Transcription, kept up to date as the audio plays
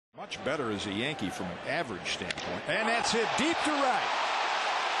Much better as a Yankee from an average standpoint. And that's hit deep to right.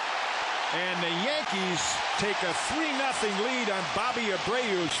 And the Yankees take a 3-0 lead on Bobby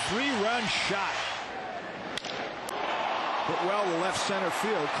Abreu's 3-run shot. Hit well to left center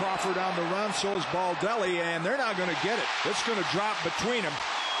field. Crawford on the run, so is Baldelli, and they're not going to get it. It's going to drop between them.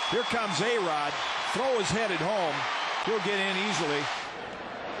 Here comes A-Rod. Throw is headed home. He'll get in easily.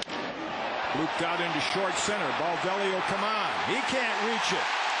 Looped out into short center. Baldelli will come on. He can't reach it.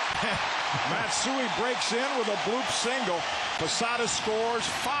 Matsui breaks in with a bloop single. Posada scores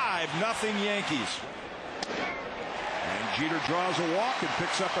 5-0 Yankees. And Jeter draws a walk and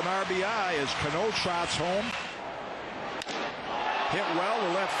picks up an RBI as Cano trots home. Hit well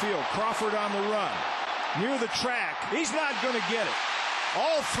to left field. Crawford on the run. Near the track. He's not going to get it.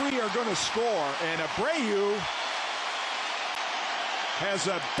 All three are going to score, and Abreu has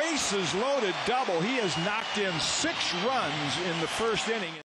a bases loaded double. He has knocked in 6 runs in the first inning.